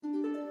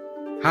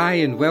Hi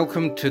and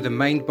welcome to the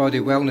Mind Body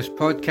Wellness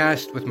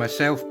Podcast with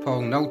myself,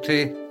 Paul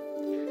Nolte.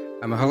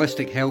 I'm a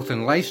holistic health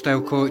and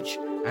lifestyle coach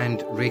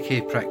and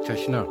Reiki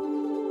practitioner.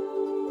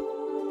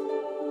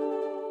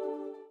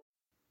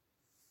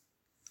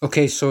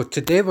 Okay, so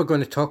today we're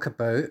going to talk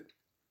about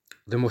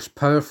the most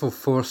powerful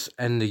force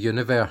in the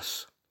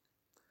universe.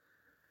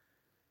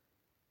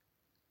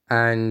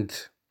 And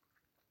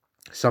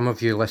some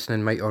of you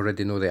listening might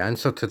already know the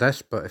answer to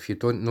this, but if you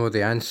don't know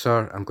the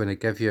answer, I'm going to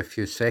give you a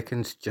few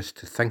seconds just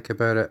to think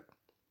about it.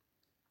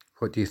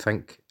 What do you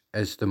think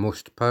is the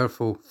most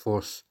powerful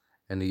force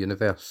in the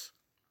universe?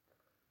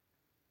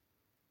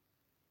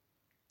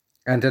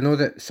 And I know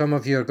that some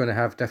of you are going to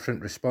have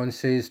different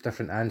responses,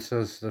 different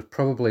answers. There's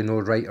probably no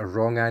right or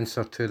wrong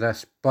answer to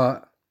this,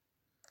 but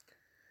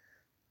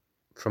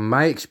from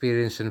my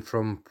experience and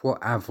from what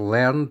I've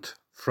learned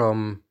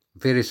from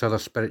various other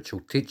spiritual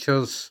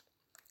teachers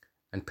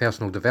and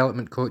personal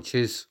development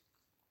coaches,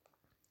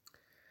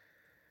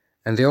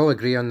 and they all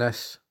agree on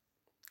this,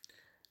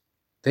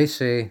 they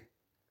say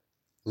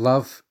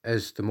love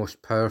is the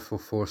most powerful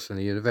force in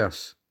the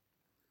universe.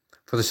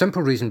 For the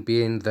simple reason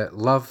being that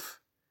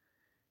love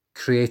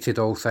created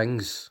all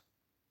things.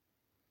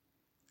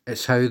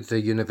 It's how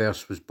the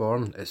universe was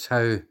born. It's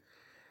how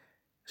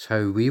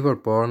we were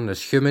born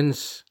as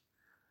humans.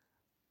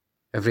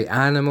 Every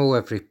animal,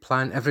 every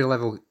plant, every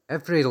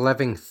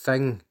living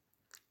thing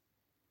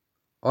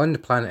on the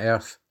planet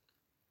Earth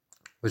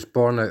was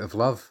born out of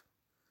love.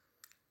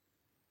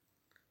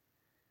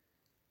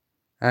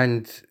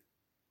 And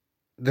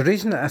the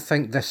reason that I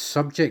think this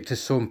subject is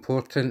so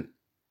important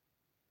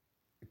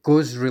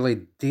goes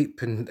really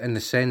deep in the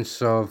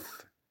sense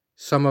of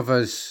some of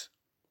us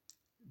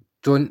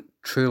don't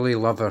truly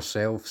love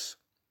ourselves.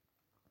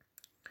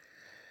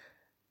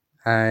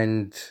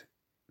 And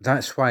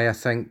that's why I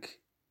think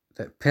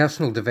that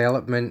personal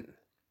development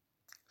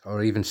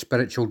or even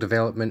spiritual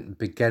development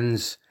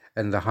begins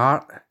in the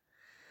heart.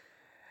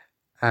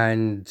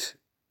 And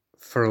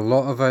for a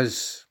lot of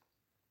us,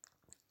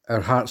 our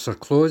hearts are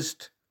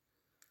closed.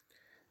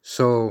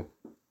 So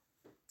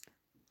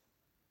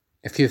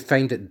if you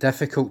find it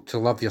difficult to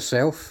love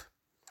yourself,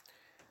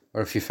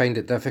 or if you find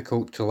it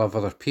difficult to love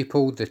other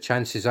people, the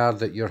chances are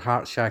that your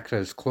heart chakra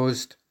is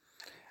closed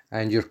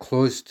and you're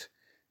closed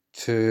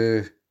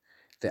to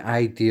the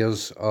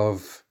ideas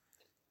of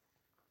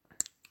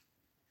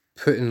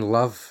putting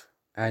love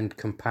and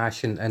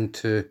compassion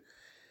into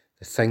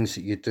the things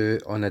that you do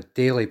on a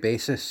daily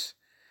basis.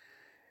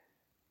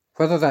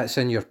 Whether that's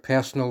in your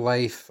personal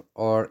life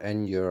or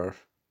in your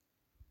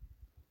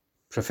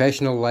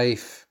professional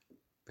life,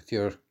 with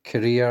your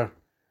career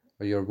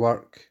or your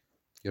work,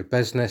 your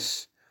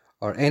business,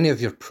 or any of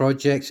your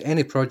projects,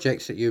 any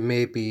projects that you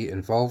may be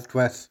involved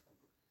with.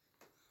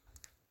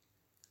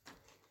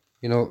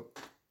 You know,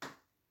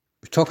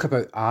 we talk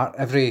about art.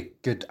 Every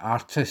good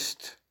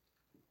artist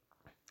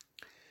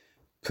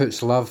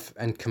puts love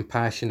and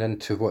compassion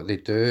into what they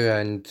do,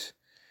 and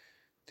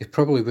they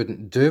probably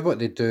wouldn't do what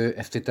they do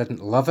if they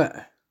didn't love it.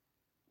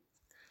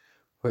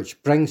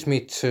 Which brings me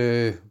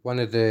to one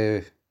of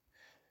the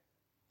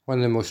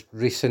most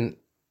recent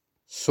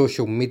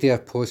social media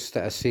posts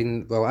that I've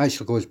seen. Well, it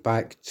actually goes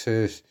back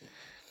to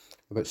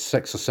about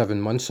 6 or 7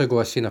 months ago.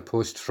 I seen a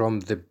post from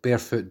the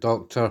Barefoot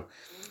Doctor,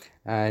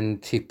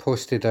 and he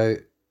posted out,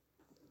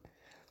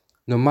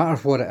 no matter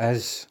what it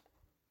is,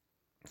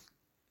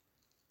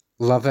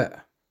 love it.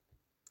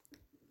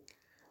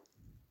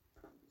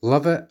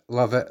 Love it,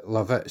 love it,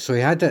 love it. So he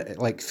had it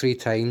like 3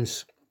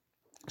 times.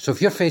 So if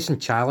you're facing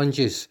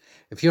challenges,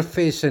 if you're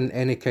facing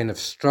any kind of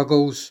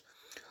struggles,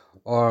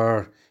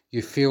 or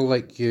you feel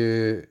like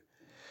the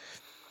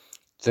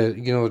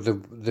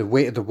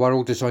weight of the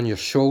world is on your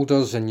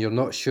shoulders and you're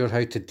not sure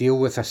how to deal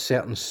with a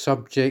certain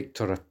subject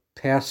or a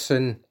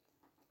person,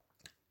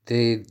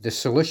 the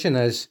solution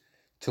is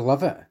to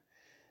love it.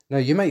 Now,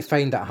 you might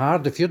find it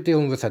hard if you're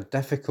dealing with a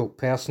difficult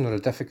person or a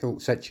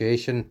difficult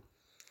situation.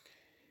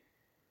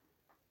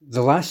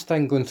 The last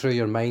thing going through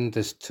your mind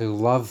is to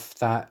love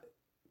that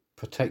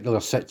particular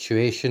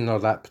situation or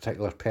that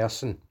particular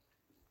person.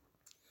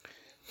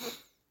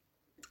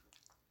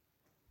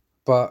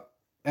 But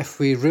if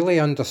we really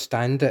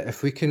understand it,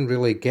 if we can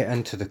really get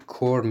into the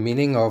core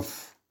meaning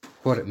of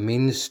what it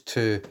means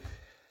to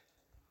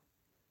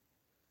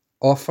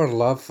offer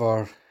love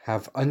or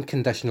have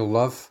unconditional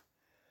love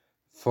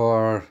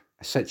for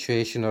a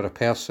situation or a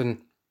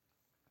person,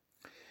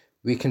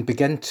 we can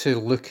begin to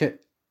look at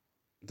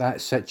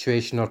that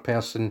situation or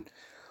person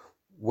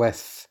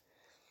with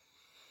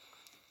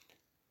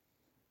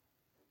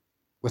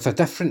a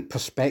different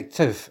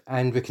perspective,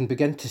 and we can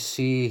begin to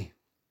see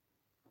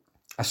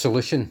a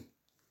solution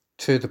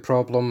to the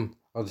problem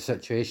or the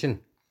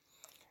situation,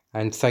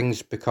 and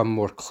things become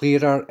more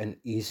clearer and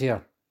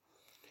easier.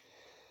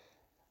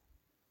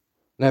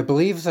 Now, I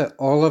believe that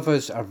all of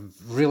us are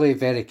really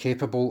very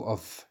capable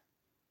of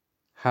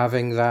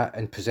having that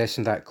and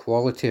possessing that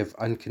quality of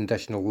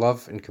unconditional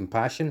love and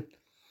compassion.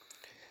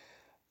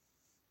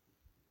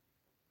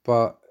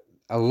 But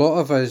a lot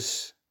of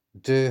us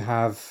do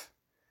have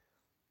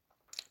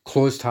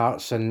closed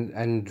hearts,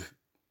 and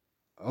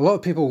a lot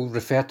of people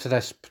refer to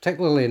this,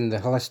 particularly in the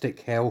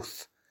holistic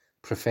health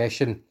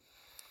profession.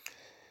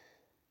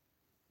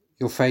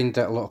 You'll find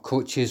that a lot of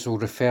coaches will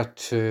refer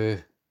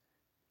to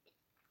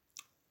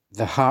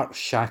the heart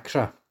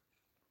chakra,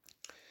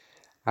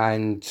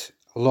 and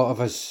a lot of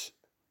us,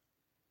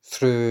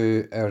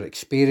 through our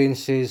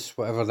experiences,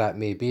 whatever that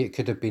may be, it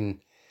could have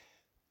been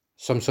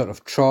some sort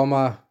of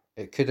trauma,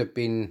 it could have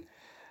been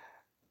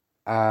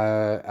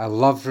a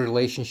love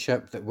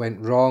relationship that went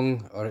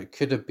wrong, or it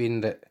could have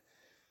been that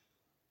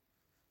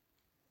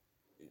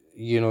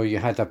you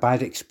had a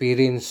bad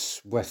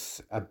experience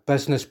with a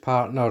business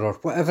partner or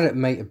whatever it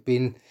might have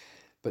been,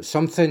 but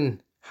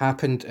something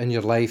happened in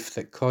your life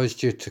that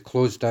caused you to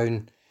close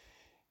down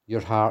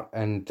your heart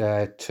and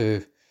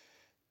to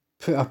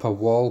put up a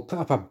wall, put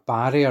up a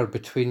barrier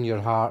between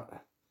your heart,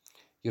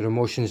 your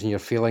emotions and your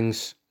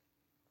feelings.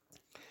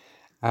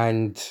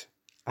 And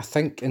I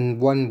think in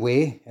one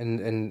way,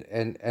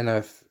 in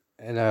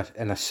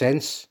a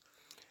sense,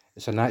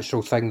 it's a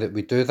natural thing that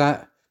we do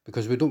that,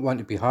 because we don't want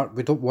to be hurt.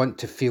 We don't want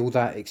to feel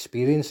that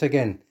experience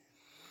again.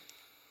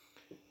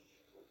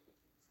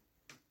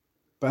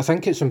 But I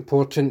think it's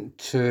important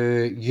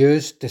to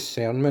use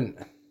discernment.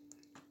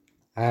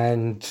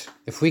 And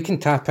if we can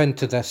tap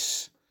into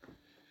this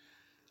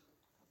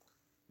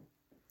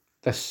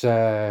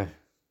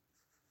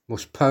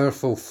most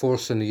powerful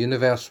force in the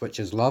universe, which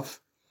is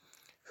love,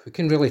 if we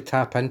can really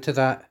tap into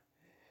that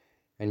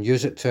and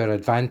use it to our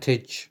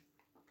advantage,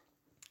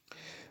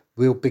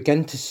 we'll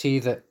begin to see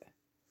that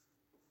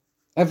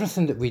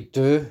everything that we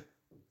do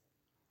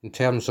in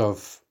terms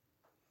of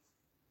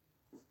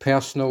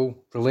personal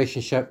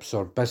relationships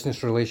or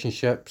business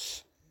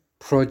relationships,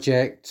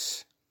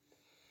 projects,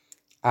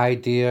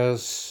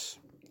 ideas,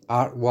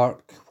 artwork,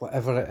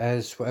 whatever it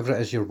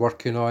is you're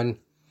working on,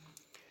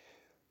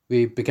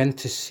 we begin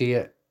to see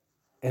it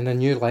in a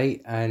new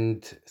light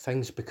and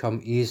things become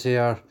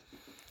easier.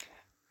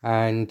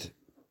 And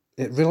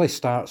it really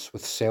starts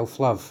with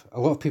self-love.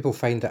 A lot of people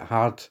find it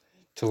hard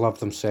to love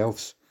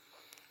themselves.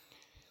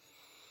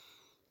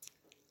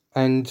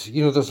 And,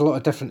 there's a lot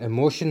of different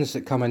emotions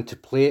that come into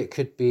play. It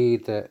could be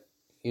that,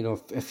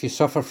 if you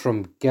suffer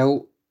from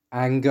guilt,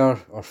 anger,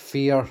 or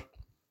fear,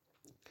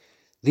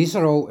 these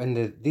are in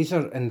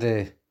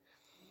the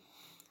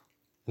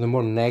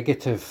more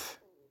negative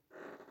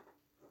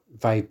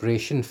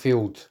vibration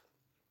field.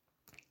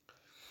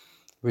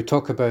 We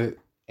talk about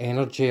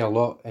energy a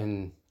lot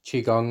in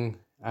Qigong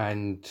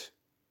and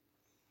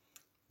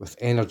with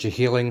energy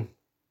healing.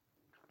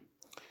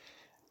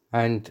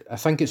 And I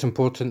think it's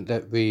important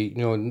that we,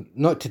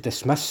 not to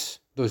dismiss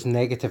those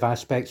negative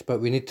aspects,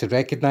 but we need to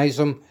recognize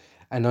them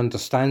and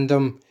understand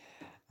them,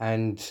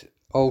 and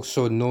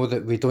also know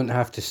that we don't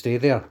have to stay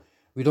there.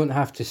 We don't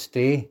have to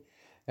stay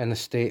in a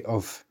state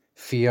of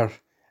fear,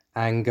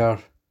 anger,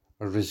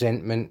 or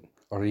resentment,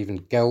 or even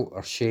guilt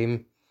or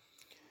shame.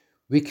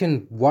 We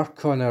can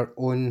work on our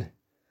own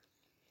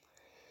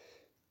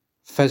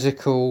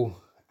physical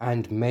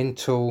and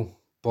mental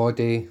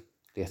body,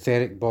 the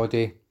etheric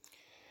body,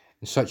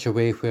 in such a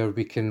way where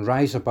we can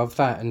rise above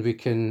that and we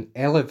can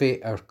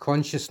elevate our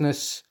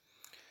consciousness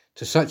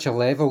to such a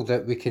level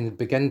that we can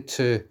begin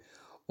to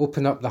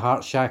open up the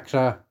heart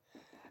chakra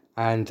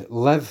and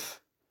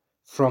live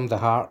from the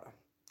heart,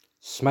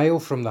 smile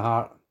from the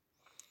heart,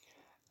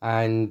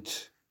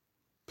 and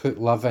put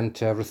love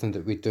into everything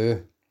that we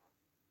do.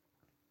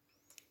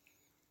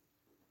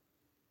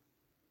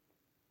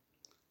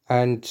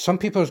 And some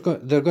people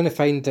they're going to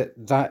find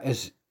that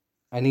is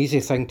an easy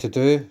thing to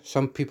do.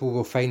 Some people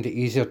will find it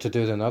easier to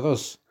do than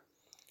others.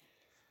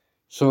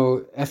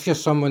 So if you're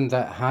someone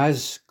that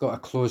has got a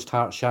closed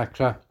heart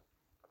chakra,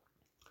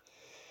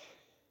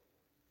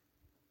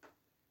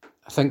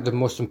 I think the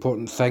most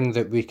important thing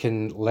that we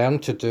can learn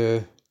to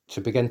do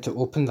to begin to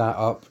open that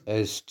up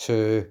is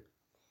to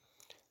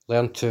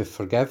learn to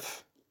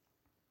forgive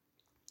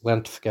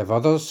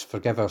others,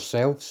 forgive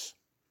ourselves,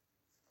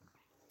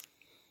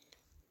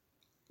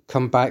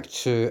 come back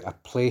to a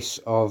place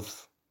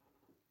of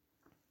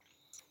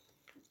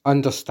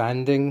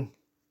understanding,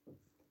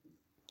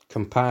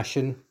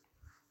 compassion,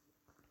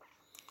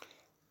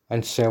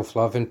 and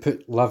self-love, and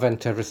put love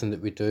into everything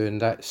that we do. And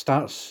that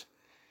starts,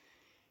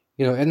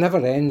 it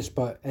never ends,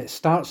 but it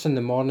starts in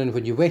the morning.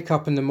 When you wake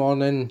up in the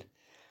morning,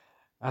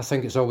 I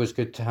think it's always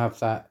good to have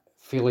that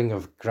feeling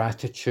of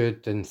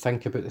gratitude and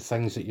think about the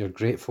things that you're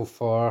grateful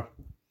for.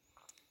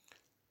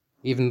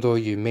 Even though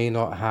you may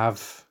not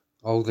have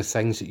all the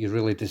things that you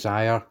really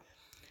desire,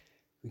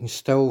 you can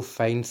still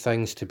find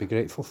things to be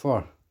grateful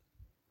for.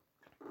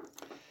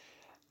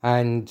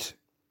 And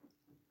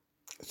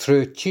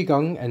through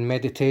Qigong and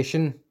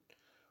meditation,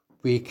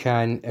 we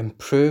can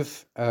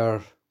improve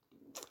our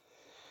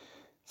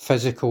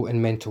physical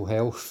and mental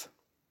health.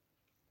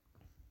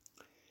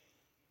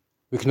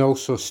 We can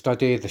also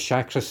study the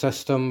chakra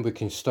system. We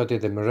can study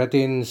the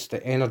meridians,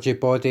 the energy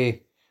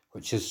body,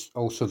 which is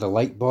also the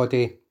light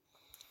body.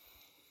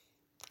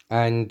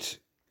 And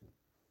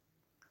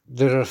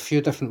there are a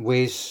few different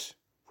ways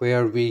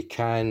where we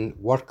can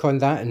work on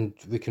that, and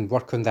we can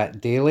work on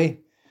that daily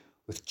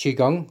with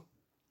Qigong.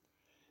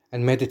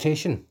 and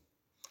meditation.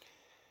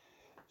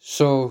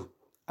 So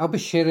I'll be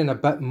sharing a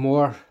bit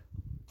more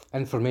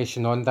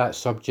information on that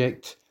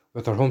subject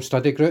with our home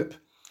study group.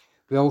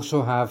 We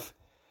also have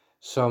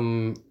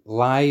some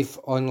live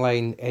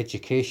online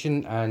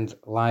education and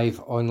live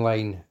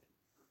online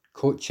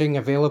coaching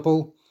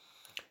available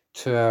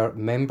to our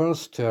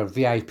members, to our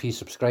VIP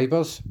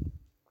subscribers.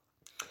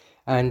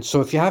 And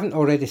so if you haven't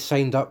already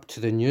signed up to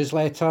the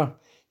newsletter,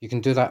 you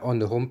can do that on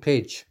the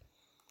homepage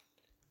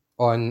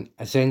on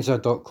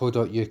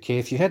azenza.co.uk.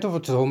 If you head over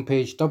to the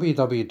homepage,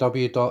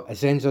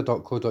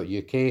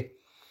 www.azenza.co.uk,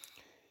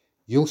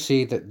 you'll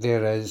see that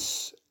there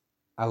is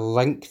a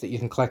link that you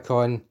can click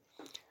on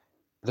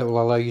that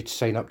will allow you to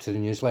sign up to the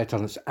newsletter,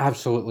 and it's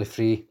absolutely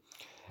free.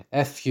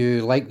 If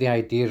you like the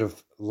idea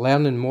of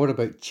learning more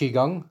about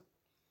Qigong,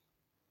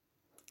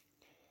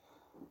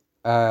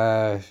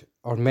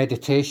 or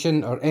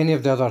meditation, or any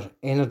of the other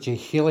energy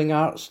healing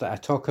arts that I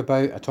talk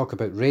about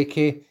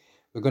Reiki.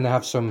 We're going to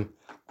have some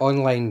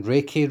online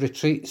Reiki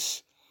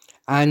retreats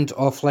and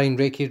offline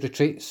Reiki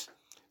retreats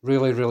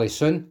really, really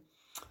soon.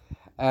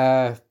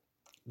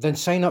 Then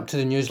sign up to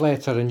the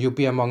newsletter and you'll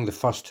be among the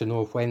first to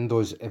know when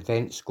those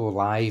events go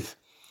live.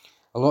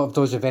 A lot of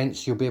those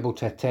events you'll be able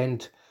to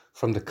attend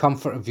from the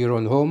comfort of your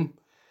own home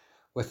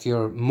with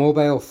your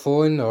mobile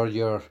phone or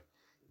your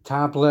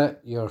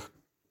tablet, your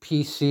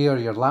PC or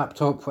your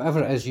laptop,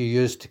 whatever it is you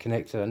use to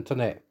connect to the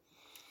internet.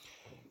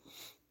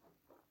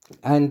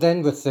 And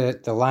then with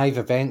the live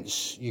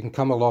events, you can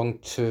come along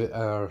to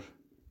our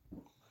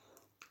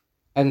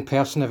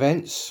in-person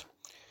events.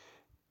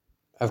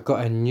 I've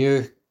got a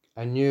new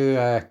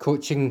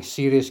coaching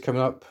series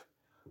coming up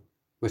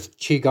with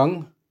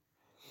Qigong,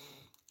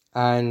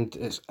 and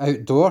it's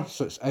outdoor,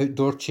 so it's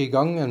outdoor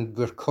Qigong, and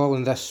we're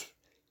calling this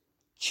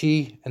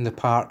Qi in the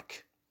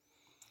Park.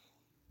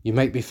 You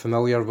might be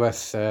familiar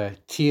with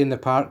Tea in the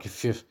Park.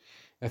 If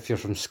you're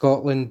from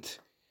Scotland,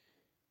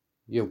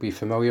 you'll be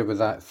familiar with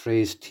that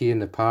phrase, tea in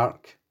the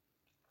park.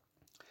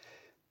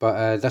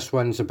 But this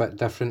one's a bit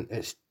different.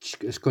 It's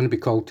going to be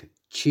called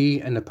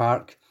Qi in the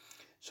Park.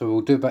 So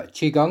we'll do a bit of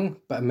Qigong,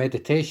 bit of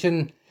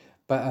meditation,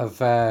 bit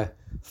of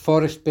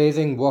forest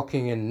bathing,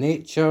 walking in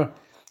nature.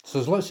 So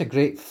there's lots of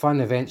great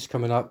fun events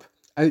coming up,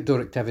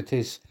 outdoor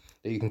activities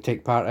that you can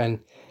take part in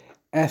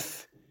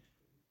if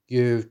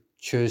you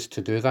choose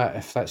to do that,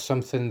 if that's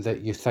something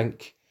that you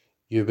think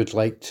you would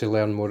like to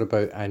learn more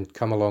about and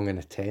come along and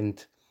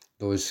attend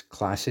those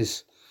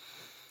classes.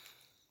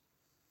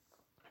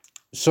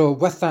 So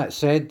with that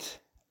said,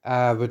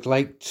 I would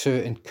like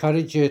to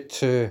encourage you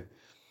to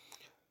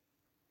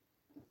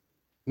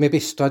maybe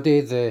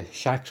study the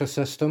chakra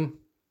system.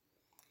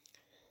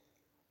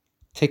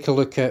 Take a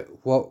look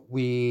at what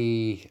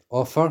we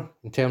offer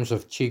in terms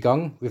of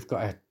Qigong. We've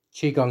got a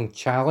Qigong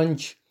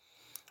challenge.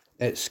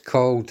 It's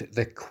called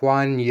the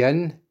Kuan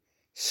Yin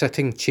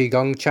Sitting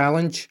Qigong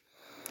Challenge.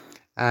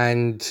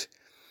 And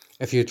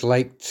if you'd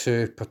like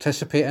to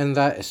participate in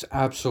that, it's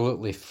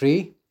absolutely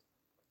free.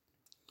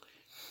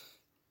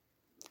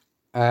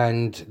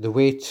 And the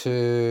way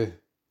to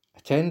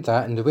attend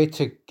that and the way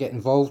to get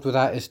involved with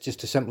that is just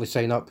to simply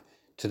sign up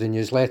to the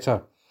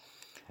newsletter.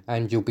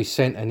 And you'll be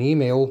sent an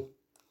email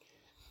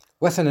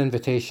with an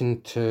invitation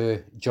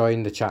to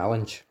join the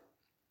challenge.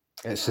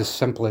 It's as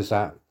simple as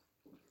that.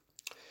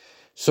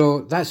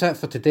 So that's it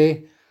for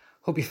today.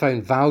 Hope you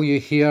found value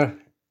here.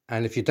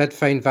 And if you did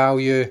find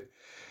value,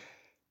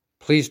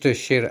 please do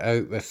share it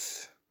out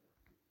with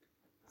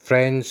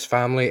friends,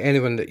 family,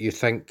 anyone that you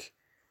think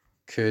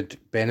could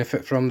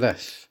benefit from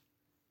this.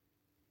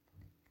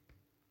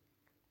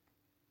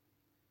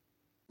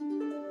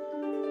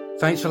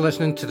 Thanks for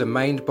listening to the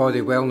Mind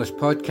Body Wellness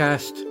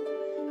podcast.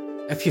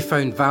 If you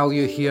found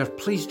value here,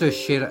 please do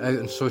share it out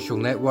on social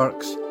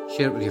networks,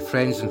 share it with your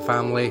friends and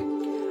family,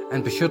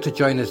 and be sure to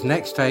join us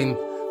next time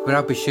where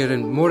I'll be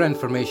sharing more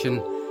information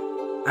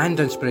and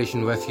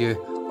inspiration with you,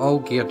 all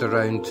geared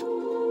around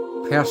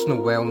personal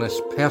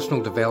wellness,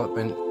 personal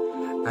development,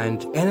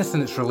 and anything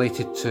that's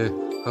related to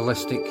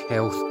holistic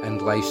health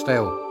and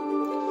lifestyle.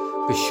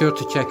 Be sure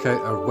to check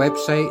out our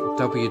website,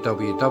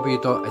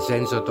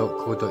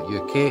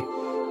 www.azenza.co.uk.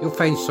 You'll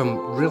find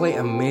some really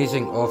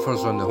amazing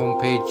offers on the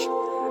homepage,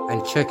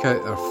 and check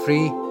out our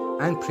free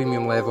and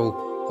premium level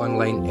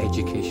online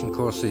education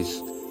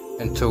courses.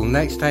 Until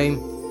next time,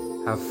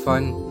 have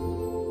fun,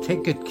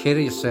 take good care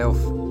of yourself,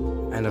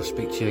 and I'll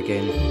speak to you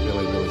again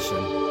really, really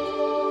soon.